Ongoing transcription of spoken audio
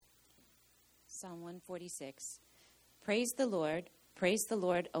Psalm 146. Praise the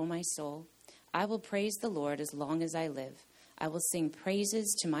Lord, O my soul. I will praise the Lord as long as I live. I will sing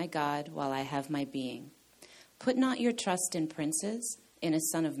praises to my God while I have my being. Put not your trust in princes, in a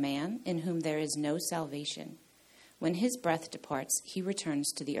son of man, in whom there is no salvation. When his breath departs, he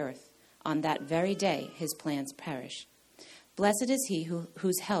returns to the earth. On that very day his plans perish. Blessed is he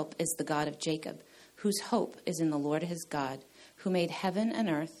whose help is the God of Jacob, whose hope is in the Lord his God, who made heaven and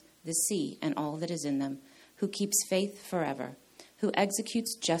earth, the sea and all that is in them, who keeps faith forever, who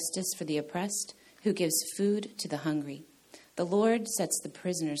executes justice for the oppressed, who gives food to the hungry. The Lord sets the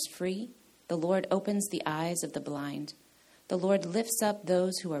prisoners free. The Lord opens the eyes of the blind. The Lord lifts up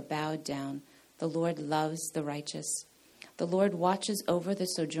those who are bowed down. The Lord loves the righteous. The Lord watches over the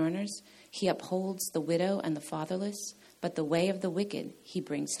sojourners. He upholds the widow and the fatherless, but the way of the wicked he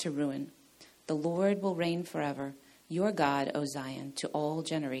brings to ruin. The Lord will reign forever. Your God, O Zion, to all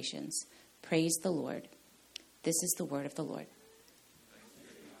generations. Praise the Lord. This is the word of the Lord.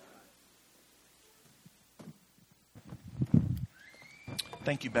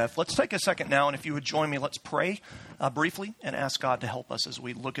 Thank you, Beth. Let's take a second now, and if you would join me, let's pray briefly and ask God to help us as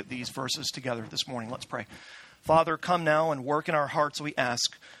we look at these verses together this morning. Let's pray. Father, come now and work in our hearts, we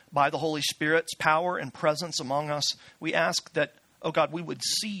ask, by the Holy Spirit's power and presence among us. We ask that, oh God, we would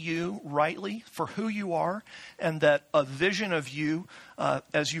see you rightly for who you are, and that a vision of you,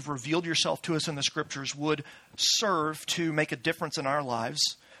 as you've revealed yourself to us in the Scriptures, would serve to make a difference in our lives,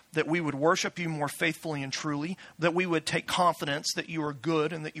 that we would worship you more faithfully and truly, that we would take confidence that you are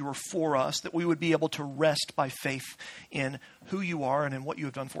good and that you are for us, that we would be able to rest by faith in who you are and in what you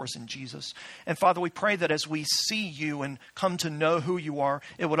have done for us in Jesus. And Father, we pray that as we see you and come to know who you are,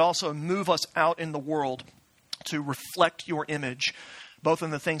 it would also move us out in the world to reflect your image, both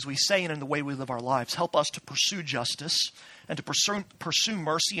in the things we say and in the way we live our lives. Help us to pursue justice and to pursue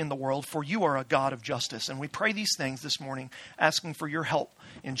mercy in the world, for you are a God of justice. And we pray these things this morning, asking for your help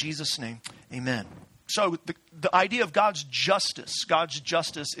in Jesus' name. Amen. So the idea of God's justice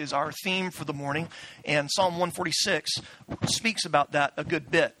is our theme for the morning. And Psalm 146 speaks about that a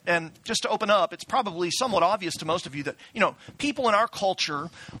good bit. And just to open up, it's probably somewhat obvious to most of you that, people in our culture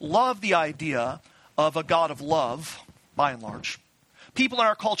love the idea of a God of love, by and large. People in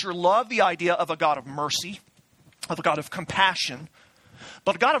our culture love the idea of a God of mercy, of a God of compassion,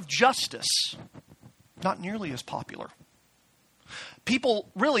 but a God of justice, not nearly as popular. People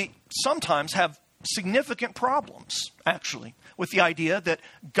really sometimes have significant problems, actually, with the idea that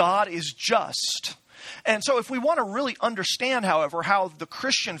God is just. And so if we want to really understand, however, how the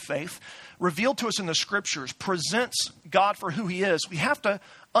Christian faith revealed to us in the Scriptures presents God for who he is, we have to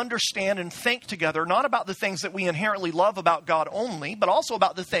understand and think together, not about the things that we inherently love about God only, but also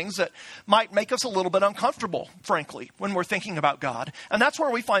about the things that might make us a little bit uncomfortable, frankly, when we're thinking about God. And that's where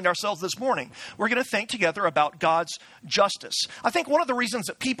we find ourselves this morning. We're going to think together about God's justice. I think one of the reasons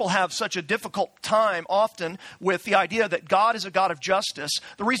that people have such a difficult time often with the idea that God is a God of justice,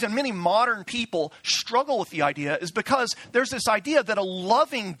 the reason many modern people struggle with the idea is because there's this idea that a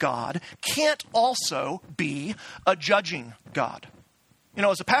loving God can't also be a judging God.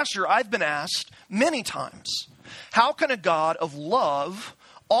 As a pastor, I've been asked many times, how can a God of love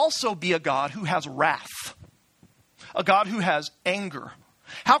also be a God who has wrath? A God who has anger?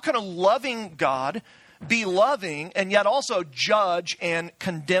 How can a loving God be loving and yet also judge and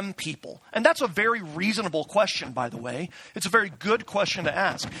condemn people? And that's a very reasonable question, by the way. It's a very good question to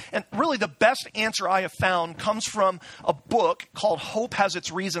ask. And really the best answer I have found comes from a book called Hope Has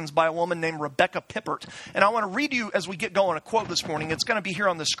Its Reasons by a woman named Rebecca Pippert. And I want to read you, as we get going, a quote this morning. It's going to be here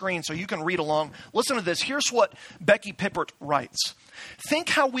on the screen so you can read along. Listen to this. Here's what Becky Pippert writes. Think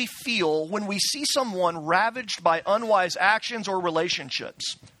how we feel when we see someone ravaged by unwise actions or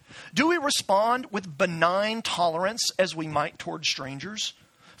relationships. Do we respond with benign tolerance as we might toward strangers?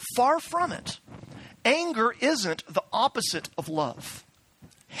 Far from it. Anger isn't the opposite of love.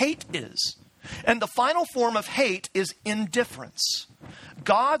 Hate is. And the final form of hate is indifference.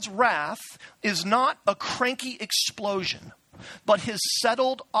 God's wrath is not a cranky explosion, but his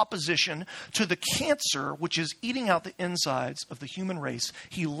settled opposition to the cancer which is eating out the insides of the human race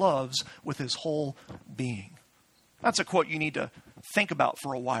he loves with his whole being. That's a quote you need to think about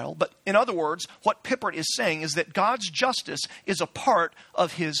for a while. But in other words, what Pippert is saying is that God's justice is a part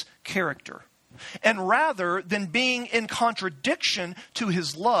of his character. And rather than being in contradiction to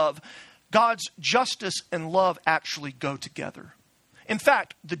his love, God's justice and love actually go together. In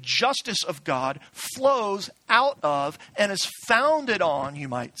fact, the justice of God flows out of and is founded on, you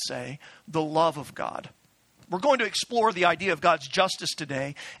might say, the love of God. We're going to explore the idea of God's justice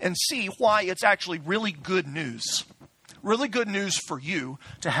today and see why it's actually really good news. really good news for you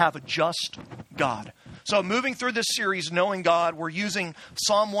to have a just God. So moving through this series, Knowing God, we're using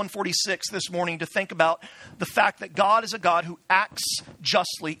Psalm 146 this morning to think about the fact that God is a God who acts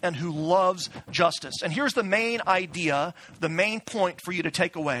justly and who loves justice. And here's the main idea, the main point for you to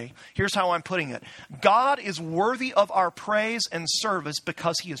take away. Here's how I'm putting it. God is worthy of our praise and service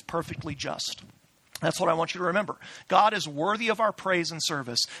because he is perfectly just. That's what I want you to remember. God is worthy of our praise and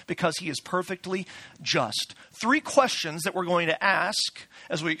service because he is perfectly just. 3 questions that we're going to ask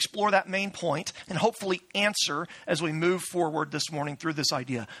as we explore that main point and hopefully answer as we move forward this morning through this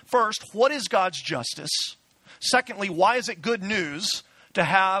idea. First, what is God's justice? Secondly, why is it good news to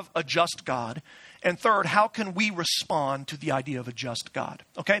have a just God? And third, how can we respond to the idea of a just God?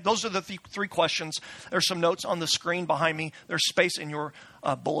 Okay, those are the 3 questions. There's some notes on the screen behind me. There's space in your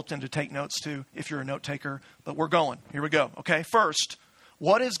bulletin to take notes too, if you're a note taker. But we're going. Here we go. Okay, first,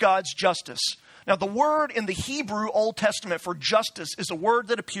 what is God's justice? Now, the word in the Hebrew Old Testament for justice is a word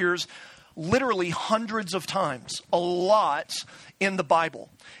that appears literally hundreds of times, a lot in the Bible.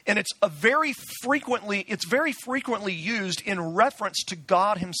 And it's very frequently used in reference to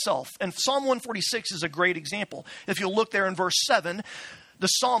God himself. And Psalm 146 is a great example. If you look there in verse 7, the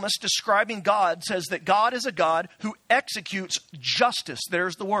psalmist describing God says that God is a God who executes justice.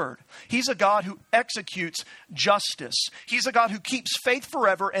 There's the word. He's a God who executes justice. He's a God who keeps faith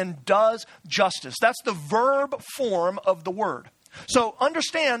forever and does justice. That's the verb form of the word. So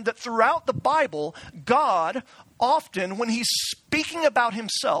understand that throughout the Bible, God often, when he's speaking about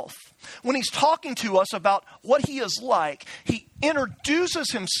himself, when he's talking to us about what he is like, he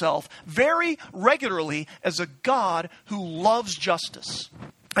introduces himself very regularly as a God who loves justice,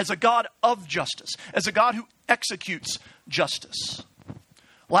 as a God of justice, as a God who executes justice.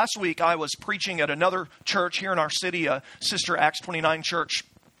 Last week, I was preaching at another church here in our city, a Sister Acts 29 church,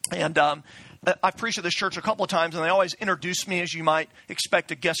 and I've preached at this church a couple of times, and they always introduce me as you might expect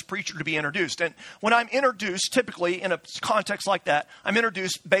a guest preacher to be introduced. And when I'm introduced, typically in a context like that, I'm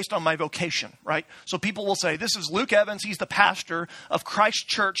introduced based on my vocation, right? So people will say, this is Luke Evans. He's the pastor of Christ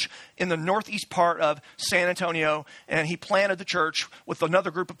Church in the northeast part of San Antonio, and he planted the church with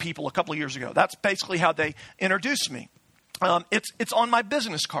another group of people a couple of years ago. That's basically how they introduce me. It's on my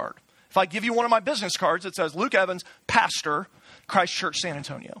business card. If I give you one of my business cards, it says Luke Evans, pastor, Christ Church, San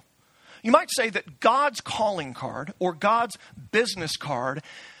Antonio. You might say that God's calling card or God's business card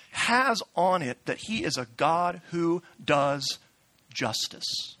has on it that he is a God who does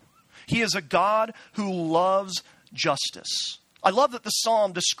justice. He is a God who loves justice. I love that the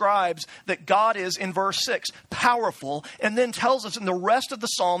psalm describes that God is, in verse 6, powerful, and then tells us in the rest of the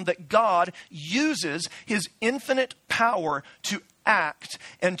psalm that God uses his infinite power to act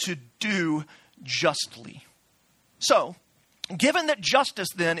and to do justly. So, given that justice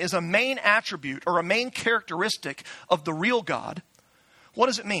then is a main attribute or a main characteristic of the real God, what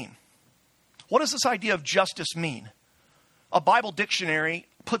does it mean? What does this idea of justice mean? A Bible dictionary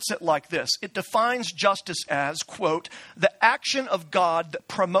puts it like this. It defines justice as, quote, the action of God that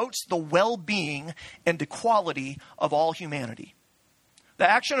promotes the well-being and equality of all humanity. The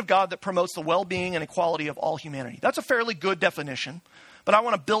action of God that promotes the well-being and equality of all humanity. That's a fairly good definition, but I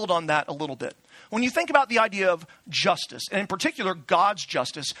want to build on that a little bit. When you think about the idea of justice, and in particular God's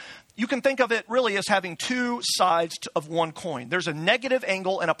justice, you can think of it really as having 2 sides of one coin. There's a negative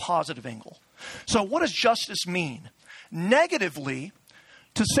angle and a positive angle. So what does justice mean? Negatively,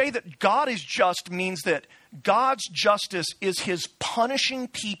 to say that God is just means that God's justice is his punishing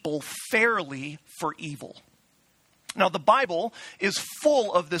people fairly for evil. Now, the Bible is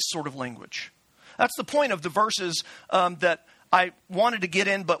full of this sort of language. That's the point of the verses that I wanted to get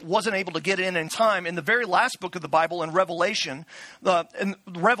in but wasn't able to get in time. In the very last book of the Bible, in Revelation, in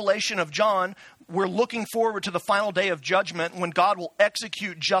the Revelation of John, we're looking forward to the final day of judgment when God will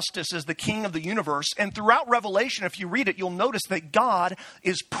execute justice as the king of the universe. And throughout Revelation, if you read it, you'll notice that God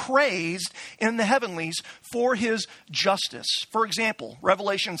is praised in the heavenlies for his justice. For example,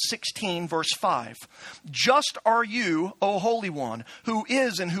 Revelation 16, verse 5. Just are you, O Holy One, who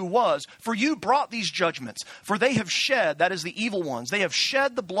is and who was, for you brought these judgments. For they have shed, that is the evil ones, they have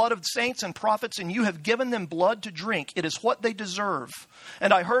shed the blood of saints and prophets, and you have given them blood to drink. It is what they deserve.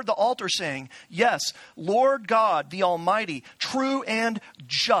 And I heard the altar saying, yes, Lord God, the Almighty, true and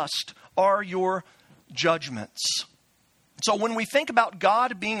just are your judgments. So when we think about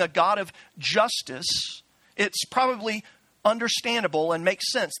God being a God of justice, it's probably understandable and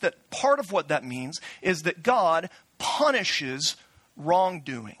makes sense that part of what that means is that God punishes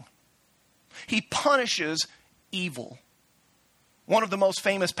wrongdoing. He punishes evil. One of the most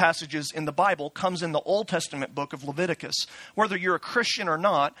famous passages in the Bible comes in the Old Testament book of Leviticus. Whether you're a Christian or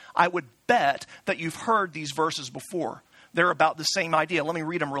not, I would bet that you've heard these verses before. they're about the same idea. Let me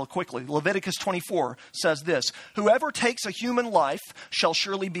read them real quickly. Leviticus 24 says this: whoever takes a human life shall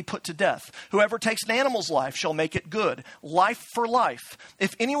surely be put to death. Whoever takes an animal's life shall make it good. Life for life.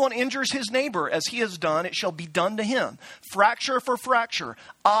 If anyone injures his neighbor as he has done, it shall be done to him. Fracture for fracture,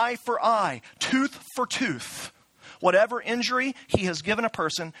 eye for eye, tooth for tooth. Whatever injury he has given a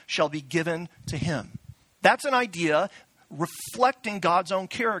person shall be given to him. That's an idea reflecting God's own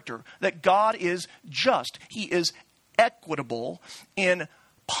character, that God is just. He is equitable in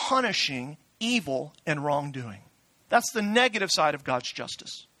punishing evil and wrongdoing. That's the negative side of God's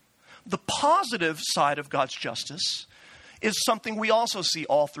justice. The positive side of God's justice is something we also see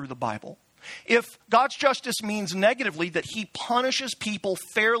all through the Bible. If God's justice means negatively that he punishes people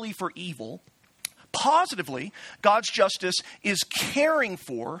fairly for evil, positively, God's justice is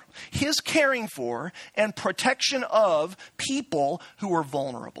his caring for and protection of people who are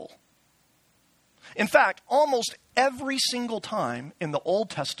vulnerable. In fact, almost every single time in the Old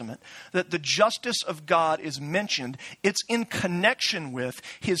Testament that the justice of God is mentioned, it's in connection with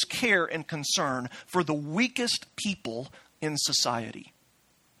his care and concern for the weakest people in society.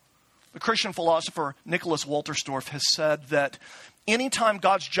 The Christian philosopher Nicholas Wolterstorff has said that anytime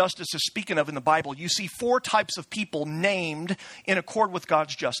God's justice is spoken of in the Bible, you see 4 types of people named in accord with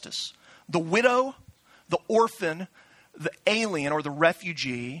God's justice: the widow, the orphan, the alien or the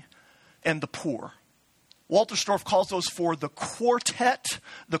refugee, and the poor. Wolterstorff calls those 4 the quartet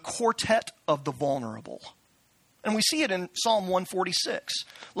of the vulnerable. And we see it in Psalm 146.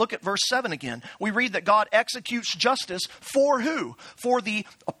 Look at verse 7 again. We read that God executes justice for who? For the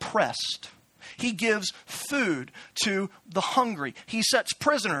oppressed. He gives food to the hungry. He sets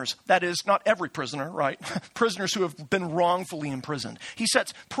prisoners, that is, not every prisoner, right? Prisoners who have been wrongfully imprisoned. He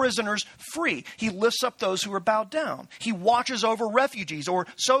sets prisoners free. He lifts up those who are bowed down. He watches over refugees or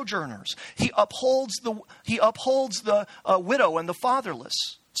sojourners. He upholds the widow and the fatherless.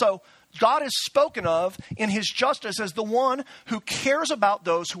 So God is spoken of in his justice as the one who cares about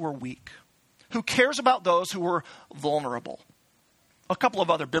those who are weak, who cares about those who are vulnerable. A couple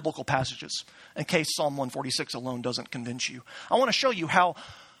of other biblical passages, in case Psalm 146 alone doesn't convince you. I want to show you how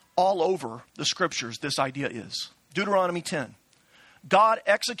all over the scriptures this idea is. Deuteronomy 10. God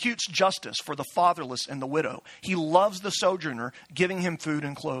executes justice for the fatherless and the widow. He loves the sojourner, giving him food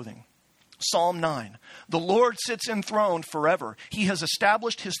and clothing. Psalm 9. The Lord sits enthroned forever. He has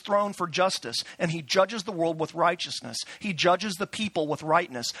established his throne for justice, and he judges the world with righteousness. He judges the people with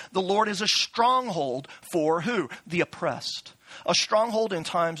rightness. The Lord is a stronghold for who? The oppressed. A stronghold in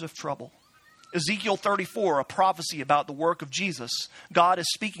times of trouble. Ezekiel 34, a prophecy about the work of Jesus. God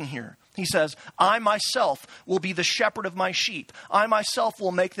is speaking here. He says, I myself will be the shepherd of my sheep. I myself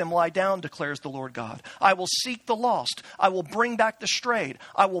will make them lie down, declares the Lord God. I will seek the lost. I will bring back the strayed.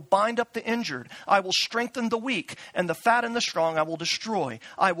 I will bind up the injured. I will strengthen the weak, and the fat and the strong I will destroy.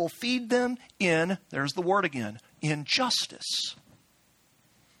 I will feed them in, there's the word again, in justice.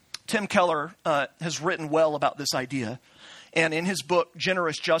 Tim Keller has written well about this idea. And in his book,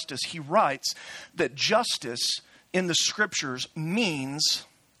 Generous Justice, he writes that justice in the scriptures means,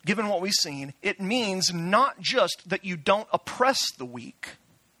 given what we've seen, it means not just that you don't oppress the weak.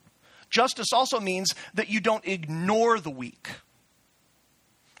 Justice also means that you don't ignore the weak.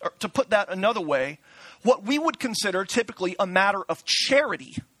 Or to put that another way, what we would consider typically a matter of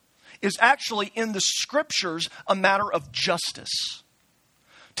charity is actually in the scriptures a matter of justice.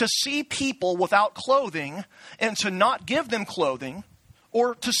 To see people without clothing and to not give them clothing,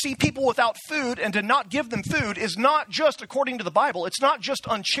 or to see people without food and to not give them food, is not just, according to the Bible, it's not just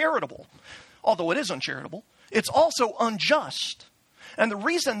uncharitable, although it is uncharitable, it's also unjust. And the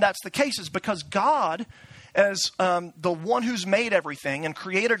reason that's the case is because God, as the one who's made everything and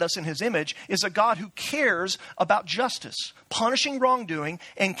created us in his image, is a God who cares about justice, punishing wrongdoing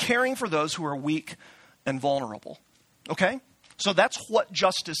and caring for those who are weak and vulnerable. Okay? So that's what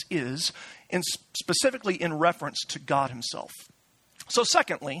justice is, specifically in reference to God himself. So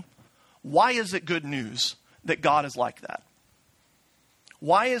secondly, why is it good news that God is like that?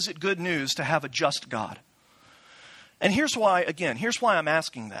 Why is it good news to have a just God? And here's why I'm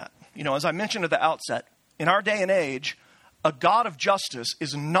asking that. You know, as I mentioned at the outset, in our day and age, a God of justice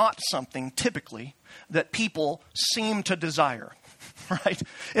is not something typically that people seem to desire, right?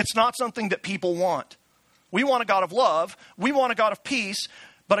 It's not something that people want. We want a God of love, we want a God of peace,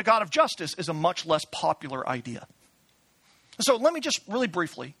 but a God of justice is a much less popular idea. So let me just really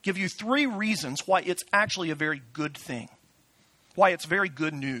briefly give you 3 reasons why it's actually a very good thing. Why it's very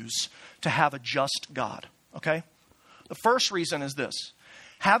good news to have a just God, okay? The first reason is this.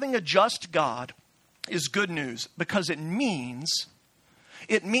 Having a just God is good news because it means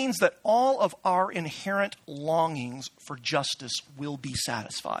It means that all of our inherent longings for justice will be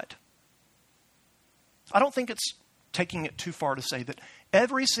satisfied. I don't think it's taking it too far to say that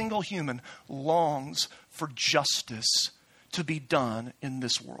every single human longs for justice to be done in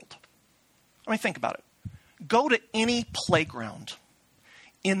this world. I mean, think about it. Go to any playground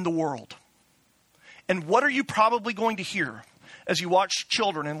in the world, and what are you probably going to hear as you watch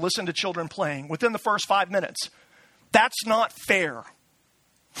children and listen to children playing within the first 5 minutes? That's not fair,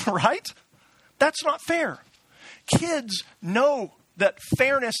 right? That's not fair. Kids know that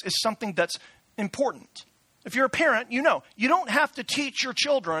fairness is something that's important. If you're a parent, you know, you don't have to teach your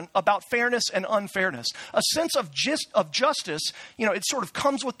children about fairness and unfairness. A sense of justice, you know, it sort of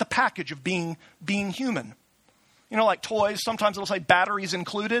comes with the package of being human. You know, like toys, sometimes it'll say batteries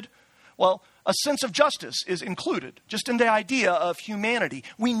included. Well, a sense of justice is included just in the idea of humanity.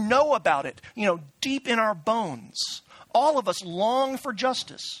 We know about it, you know, deep in our bones. All of us long for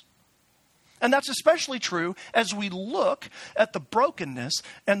justice. And that's especially true as we look at the brokenness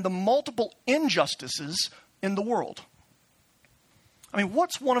and the multiple injustices in the world. I mean,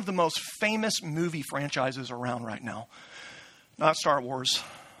 what's one of the most famous movie franchises around right now? Not Star Wars,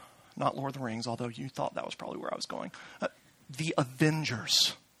 not Lord of the Rings, although you thought that was probably where I was going. The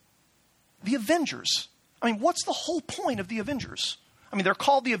Avengers. The Avengers. I mean, what's the whole point of the Avengers? I mean, they're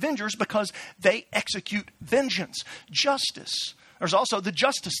called the Avengers because they execute vengeance, justice. There's also the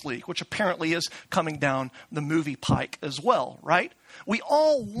Justice League, which apparently is coming down the movie pike as well, right? We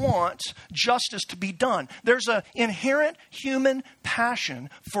all want justice to be done. There's an inherent human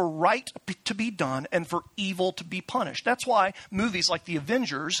passion for right to be done and for evil to be punished. That's why movies like The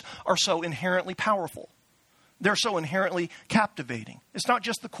Avengers are so inherently powerful. They're so inherently captivating. It's not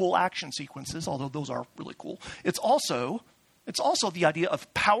just the cool action sequences, although those are really cool. It's also the idea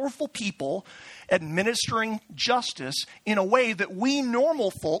of powerful people administering justice in a way that we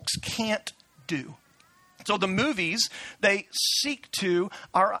normal folks can't do. So the movies, they speak to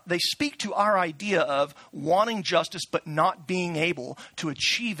our idea of wanting justice but not being able to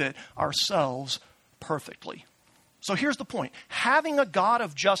achieve it ourselves perfectly. So here's the point. Having a God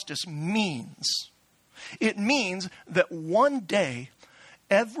of justice means that one day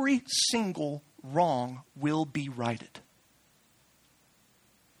every single wrong will be righted.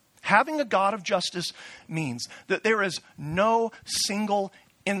 Having a God of justice means that there is no single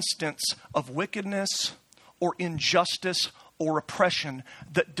instance of wickedness or injustice or oppression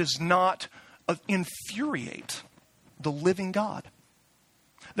that does not infuriate the living God.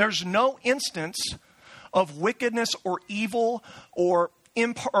 There's no instance of wickedness or evil or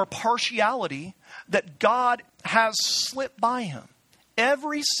partiality that God has slipped by him.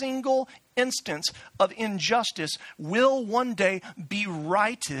 Every single instance of injustice will one day be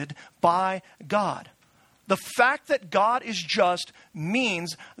righted by God. The fact that God is just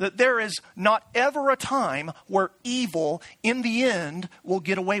means that there is not ever a time where evil, in the end, will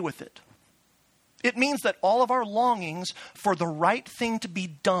get away with it. It means that all of our longings for the right thing to be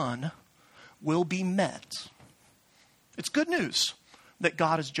done will be met. It's good news that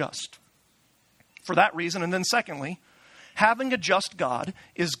God is just. For that reason, and then secondly, having a just God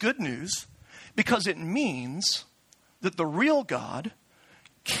is good news because it means that the real God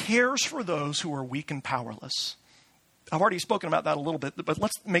cares for those who are weak and powerless. I've already spoken about that a little bit, but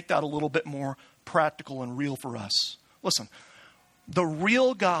let's make that a little bit more practical and real for us. Listen, the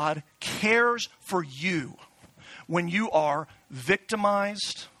real God cares for you when you are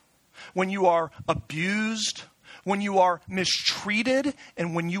victimized, when you are abused, when you are mistreated,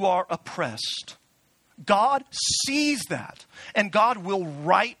 and when you are oppressed. God sees that, and God will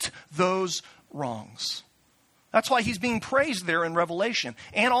right those wrongs. That's why he's being praised there in Revelation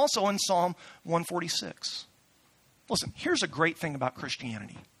and also in Psalm 146. Listen, here's a great thing about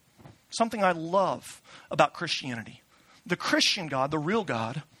Christianity. Something I love about Christianity. The Christian God, the real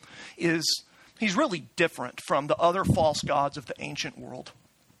God, he's really different from the other false gods of the ancient world.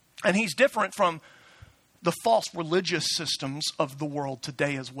 And he's different from the false religious systems of the world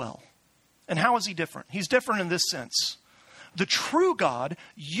today as well. And how is he different? He's different in this sense. The true God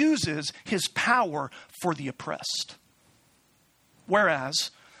uses his power for the oppressed.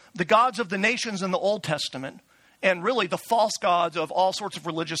 Whereas the gods of the nations in the Old Testament, and really the false gods of all sorts of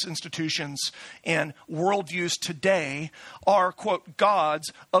religious institutions and worldviews today are, quote,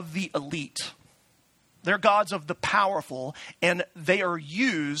 gods of the elite. They're gods of the powerful, and they are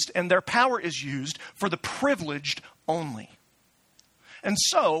used, and their power is used for the privileged only. And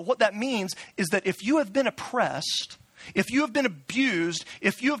so what that means is that if you have been oppressed, if you have been abused,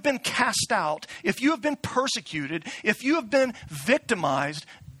 if you have been cast out, if you have been persecuted, if you have been victimized,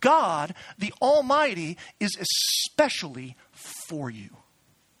 God, the Almighty, is especially for you.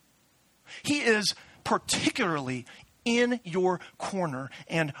 He is particularly in your corner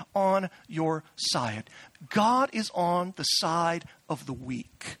and on your side. God is on the side of the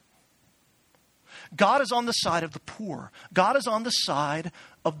weak. God is on the side of the poor. God is on the side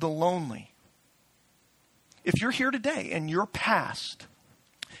of the lonely. If you're here today and your past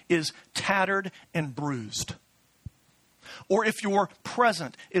is tattered and bruised, or if your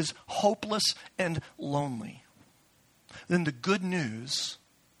present is hopeless and lonely, then the good news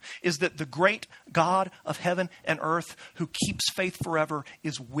is that the great God of heaven and earth who keeps faith forever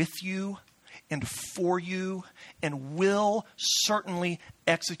is with you and for you and will certainly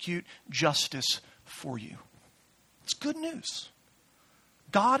execute justice for you. It's good news.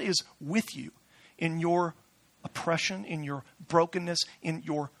 God is with you in your oppression, in your brokenness, in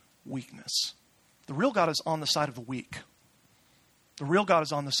your weakness. The real God is on the side of the weak. The real God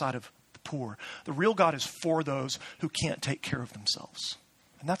is on the side of the poor. The real God is for those who can't take care of themselves.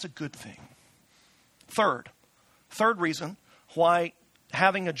 And that's a good thing. Third reason why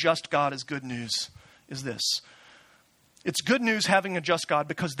having a just God is good news is this. It's good news having a just God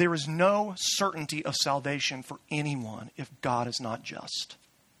because there is no certainty of salvation for anyone if God is not just.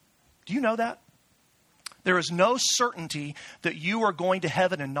 Do you know that? There is no certainty that you are going to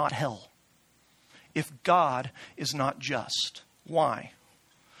heaven and not hell if God is not just. Why?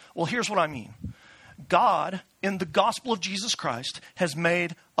 Well, here's what I mean. God, in the gospel of Jesus Christ, has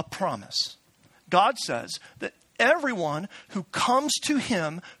made a promise. God says that everyone who comes to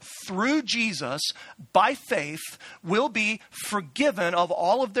him through Jesus by faith will be forgiven of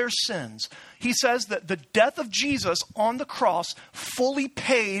all of their sins. He says that the death of Jesus on the cross fully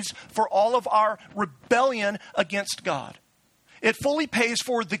pays for all of our rebellion against God. It fully pays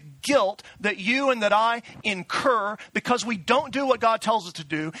for the guilt that you and that I incur because we don't do what God tells us to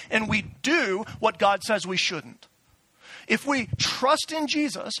do and we do what God says we shouldn't. If we trust in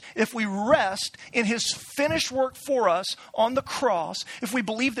Jesus, if we rest in his finished work for us on the cross, if we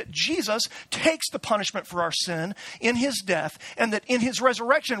believe that Jesus takes the punishment for our sin in his death and that in his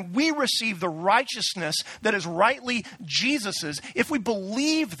resurrection we receive the righteousness that is rightly Jesus's, if we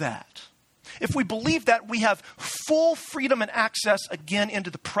believe that, we have full freedom and access again into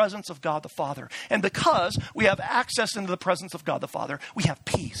the presence of God the Father. And because we have access into the presence of God the Father, we have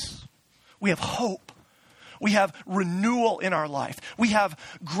peace. We have hope. We have renewal in our life. We have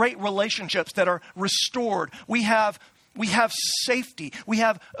great relationships that are restored. We have safety. We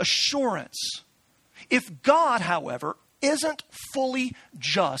have assurance. If God, however, isn't fully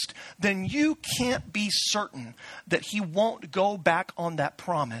just, then you can't be certain that he won't go back on that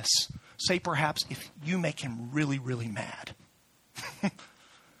promise. Say perhaps if you make him really, really mad.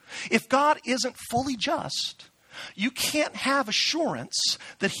 If God isn't fully just, you can't have assurance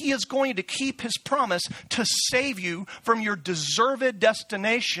that he is going to keep his promise to save you from your deserved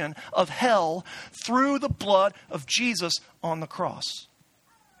destination of hell through the blood of Jesus on the cross.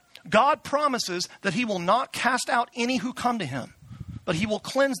 God promises that he will not cast out any who come to him, but he will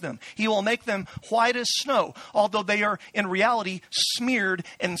cleanse them. He will make them white as snow, although they are in reality smeared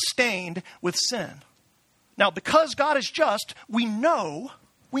and stained with sin. Now, because God is just, we know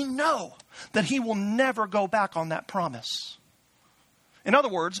that he will never go back on that promise. In other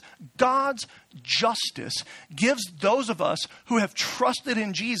words, God's justice gives those of us who have trusted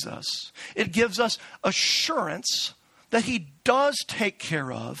in Jesus, it gives us assurance that he does take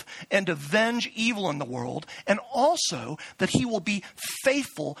care of and avenge evil in the world, and also that he will be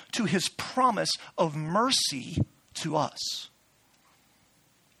faithful to his promise of mercy to us.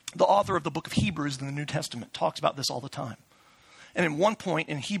 The author of the book of Hebrews in the New Testament talks about this all the time. And in one point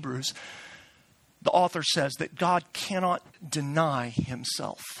in Hebrews, the author says that God cannot deny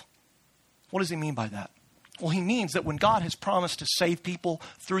himself. What does he mean by that? Well, he means that when God has promised to save people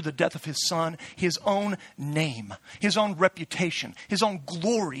through the death of his son, his own name, his own reputation, his own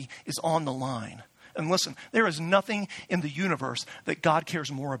glory is on the line. And listen, there is nothing in the universe that God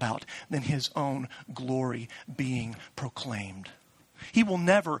cares more about than his own glory being proclaimed. He will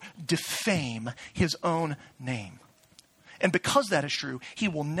never defame his own name. And because that is true, he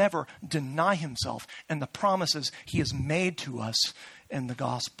will never deny himself and the promises he has made to us in the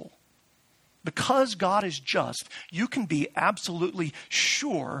gospel. Because God is just, you can be absolutely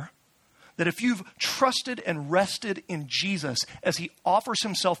sure that if you've trusted and rested in Jesus as he offers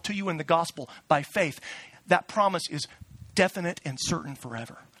himself to you in the gospel by faith, that promise is definite and certain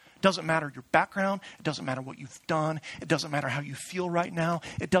forever. It doesn't matter your background. It doesn't matter what you've done. It doesn't matter how you feel right now.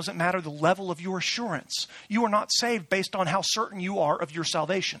 It doesn't matter the level of your assurance. You are not saved based on how certain you are of your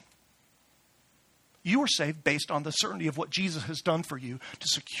salvation. You are saved based on the certainty of what Jesus has done for you to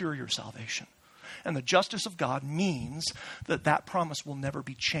secure your salvation. And the justice of God means that that promise will never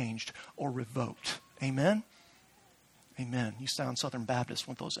be changed or revoked. Amen? Amen. You sound Southern Baptist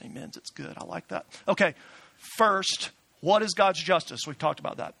with those amens. It's good. I like that. Okay. First, what is God's justice? We've talked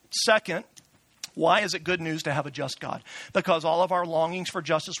about that. Second, why is it good news to have a just God? Because all of our longings for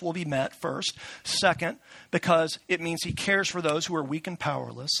justice will be met first. Second, because it means he cares for those who are weak and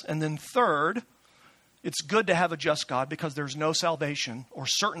powerless. And then third, it's good to have a just God because there's no salvation or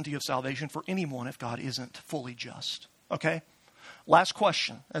certainty of salvation for anyone if God isn't fully just. Okay? Last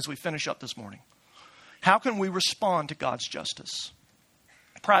question as we finish up this morning. How can we respond to God's justice?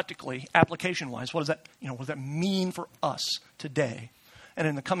 Practically, application-wise, what does that mean for us today and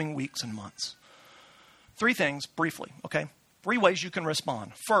in the coming weeks and months? 3 things briefly, okay? 3 ways you can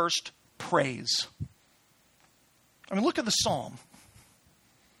respond. First, praise. I mean, look at the psalm.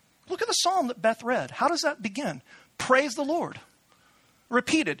 Look at the psalm that Beth read. How does that begin? Praise the Lord.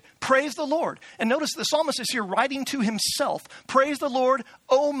 Repeated, praise the Lord. And notice the psalmist is here writing to himself. Praise the Lord,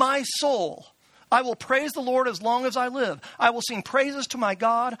 O my soul. I will praise the Lord as long as I live. I will sing praises to my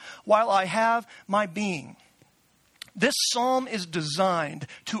God while I have my being. This psalm is designed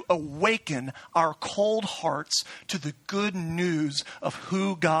to awaken our cold hearts to the good news of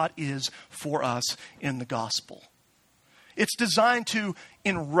who God is for us in the gospel. It's designed to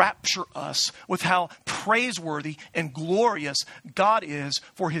enrapture us with how praiseworthy and glorious God is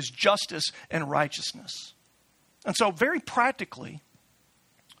for his justice and righteousness. And so very practically,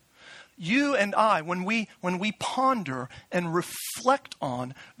 you and I, when we ponder and reflect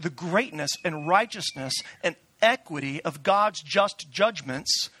on the greatness and righteousness and equity of God's just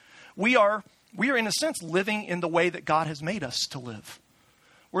judgments, we are in a sense living in the way that God has made us to live.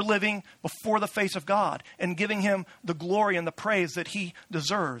 We're living before the face of God and giving him the glory and the praise that he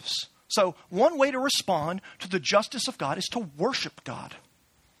deserves. So one way to respond to the justice of God is to worship God,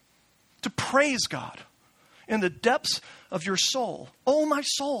 to praise God in the depths of your soul. Oh, my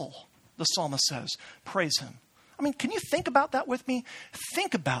soul, the psalmist says, praise him. I mean, can you think about that with me?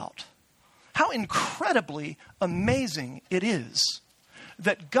 Think about how incredibly amazing it is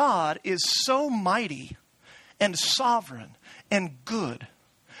that God is so mighty and sovereign and good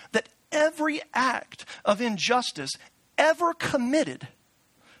that every act of injustice ever committed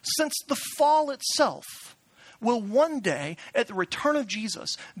since the fall itself will one day, at the return of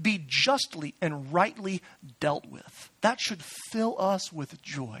Jesus, be justly and rightly dealt with. That should fill us with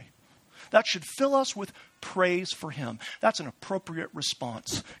joy. That should fill us with praise for him. That's an appropriate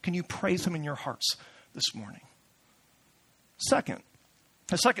response. Can you praise him in your hearts this morning? Second,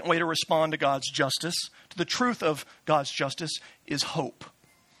 the second way to respond to God's justice, to the truth of God's justice, is hope.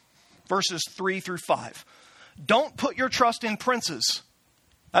 Verses 3 through 5. Don't put your trust in princes.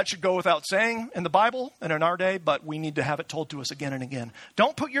 That should go without saying in the Bible and in our day, but we need to have it told to us again and again.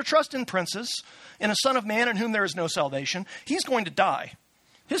 Don't put your trust in princes, in a son of man in whom there is no salvation. He's going to die.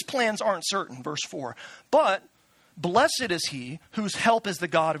 His plans aren't certain, verse 4. But blessed is he whose help is the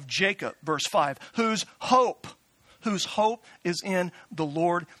God of Jacob, verse 5, whose hope is in the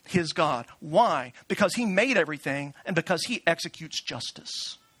Lord his God. Why? Because he made everything and because he executes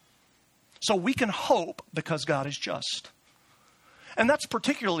justice. So we can hope because God is just. And that's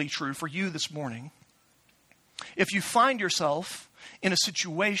particularly true for you this morning. If you find yourself in a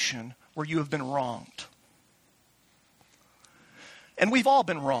situation where you have been wronged. And we've all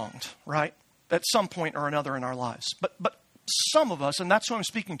been wronged, right? At some point or another in our lives. But some of us, and that's who I'm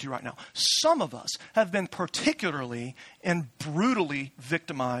speaking to right now, some of us have been particularly and brutally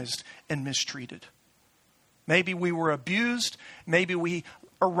victimized and mistreated. Maybe we were abused. Maybe we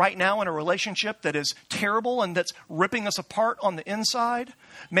are right now in a relationship that is terrible and that's ripping us apart on the inside.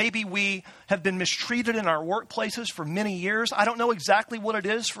 Maybe we have been mistreated in our workplaces for many years. I don't know exactly what it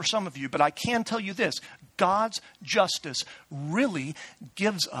is for some of you, but I can tell you this. God's justice really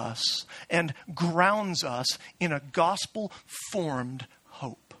gives us and grounds us in a gospel-formed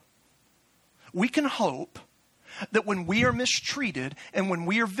hope. We can hope that when we are mistreated and when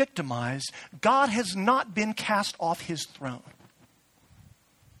we are victimized, God has not been cast off his throne.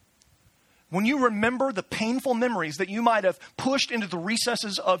 When you remember the painful memories that you might have pushed into the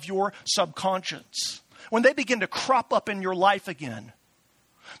recesses of your subconscious, when they begin to crop up in your life again,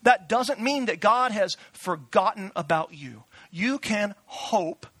 that doesn't mean that God has forgotten about you. You can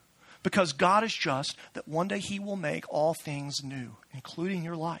hope, because God is just, that one day he will make all things new, including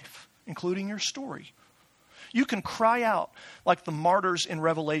your life, including your story. You can cry out like the martyrs in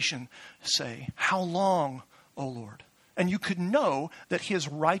Revelation say, "How long, O Lord?" And you could know that his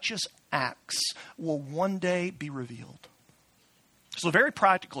righteous acts will one day be revealed. So very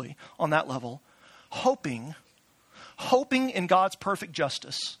practically on that level, hoping in God's perfect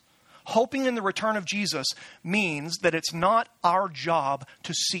justice, Hoping in the return of Jesus means that it's not our job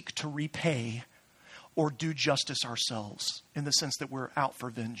to seek to repay or do justice ourselves in the sense that we're out for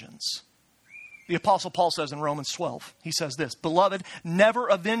vengeance. The Apostle Paul says in Romans 12, he says this, "Beloved, never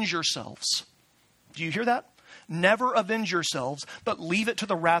avenge yourselves." Do you hear that? "Never avenge yourselves, but leave it to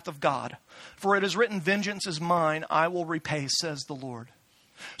the wrath of God. For it is written, 'Vengeance is mine, I will repay,' says the Lord."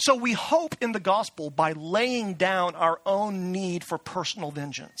 So we hope in the gospel by laying down our own need for personal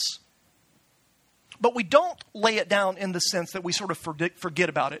vengeance. But we don't lay it down in the sense that we sort of forget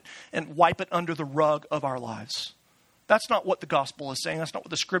about it and wipe it under the rug of our lives. That's not what the gospel is saying. That's not what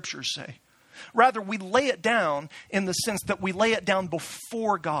the scriptures say. Rather, we lay it down in the sense that we lay it down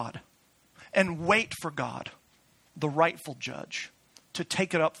before God and wait for God, the rightful judge, to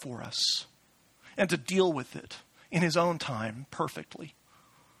take it up for us and to deal with it in his own time perfectly.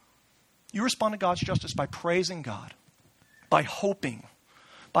 You respond to God's justice by praising God, by hoping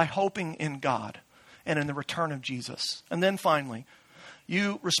in God and in the return of Jesus. And then finally,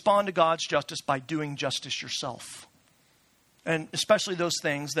 you respond to God's justice by doing justice yourself. And especially those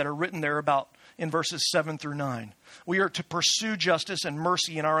things that are written there about in verses 7 through 9. We are to pursue justice and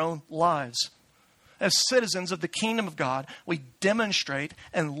mercy in our own lives. As citizens of the kingdom of God, we demonstrate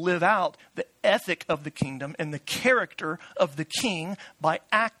and live out the ethic of the kingdom and the character of the king by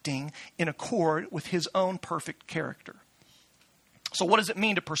acting in accord with his own perfect character. So what does it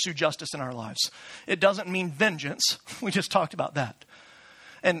mean to pursue justice in our lives? It doesn't mean vengeance. We just talked about that.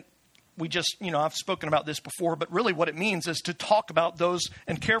 And I've spoken about this before, but really what it means is to talk about those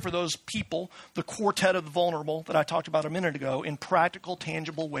and care for those people, the quartet of the vulnerable that I talked about a minute ago, in practical,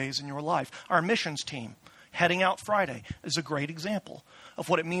 tangible ways in your life. Our missions team, heading out Friday, is a great example of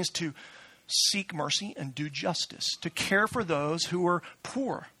what it means to seek mercy and do justice, to care for those who are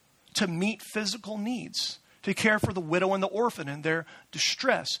poor, to meet physical needs, to care for the widow and the orphan in their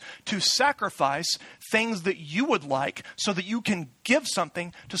distress, to sacrifice things that you would like so that you can give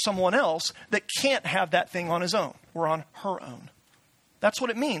something to someone else that can't have that thing on his own or on her own. That's what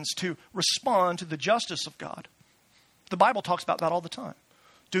it means to respond to the justice of God. The Bible talks about that all the time.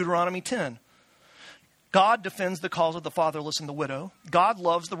 Deuteronomy 10. God defends the cause of the fatherless and the widow. God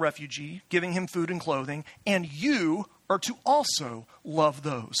loves the refugee, giving him food and clothing. And you are to also love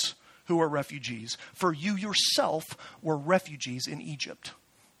those who are refugees, for you yourself were refugees in Egypt.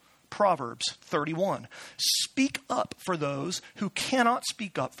 Proverbs 31. Speak up for those who cannot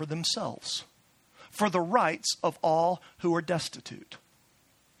speak up for themselves, for the rights of all who are destitute.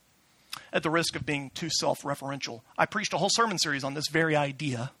 At the risk of being too self-referential, I preached a whole sermon series on this very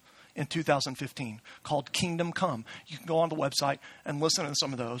idea in 2015 called Kingdom Come. You can go on the website and listen to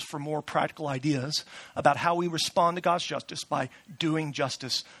some of those for more practical ideas about how we respond to God's justice by doing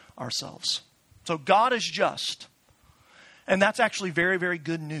justice ourselves. So God is just. And that's actually very, very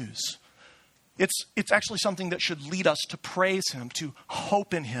good news. It's actually something that should lead us to praise him, to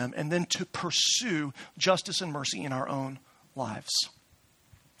hope in him, and then to pursue justice and mercy in our own lives.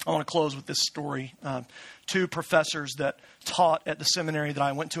 I want to close with this story. Two professors that taught at the seminary that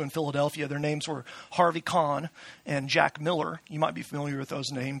I went to in Philadelphia, their names were Harvey Kahn and Jack Miller. You might be familiar with those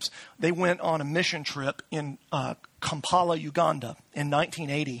names. They went on a mission trip in Kampala, Uganda in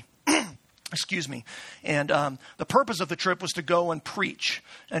 1980. Excuse me. And the purpose of the trip was to go and preach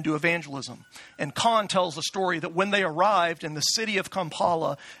and do evangelism. And Kahn tells the story that when they arrived in the city of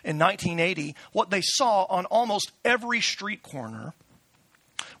Kampala in 1980, what they saw on almost every street corner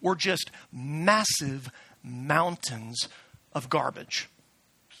were just massive mountains of garbage.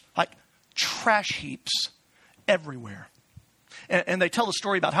 Like trash heaps everywhere. And they tell the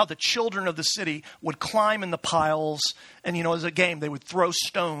story about how the children of the city would climb in the piles. And, as a game, they would throw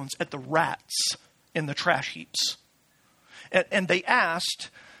stones at the rats in the trash heaps. And they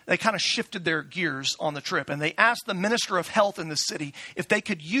kind of shifted their gears on the trip. And they asked the minister of health in the city if they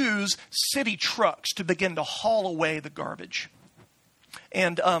could use city trucks to begin to haul away the garbage.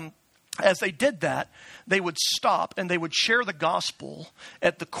 And as they did that, they would stop and they would share the gospel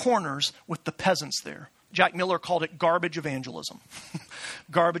at the corners with the peasants there. Jack Miller called it garbage evangelism.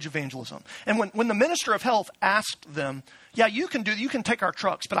 Garbage evangelism. And when the minister of health asked them, yeah, you can take our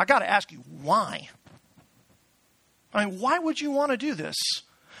trucks, but I got to ask you, why? I mean, why would you want to do this?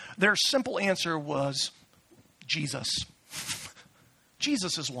 Their simple answer was Jesus.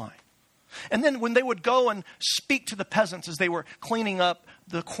 Jesus is why. And then when they would go and speak to the peasants as they were cleaning up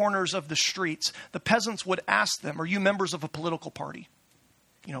the corners of the streets, the peasants would ask them, are you members of a political party?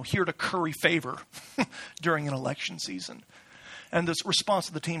 Here to curry favor during an election season. And the response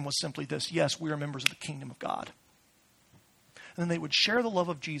of the team was simply this: yes, we are members of the kingdom of God. And then they would share the love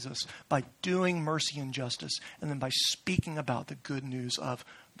of Jesus by doing mercy and justice, and then by speaking about the good news of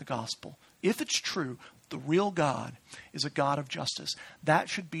the gospel. If it's true, the real God is a God of justice. That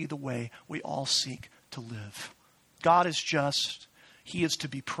should be the way we all seek to live. God is just. He is to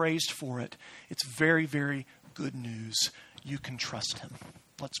be praised for it. It's very, very good news. You can trust him.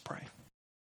 Let's pray.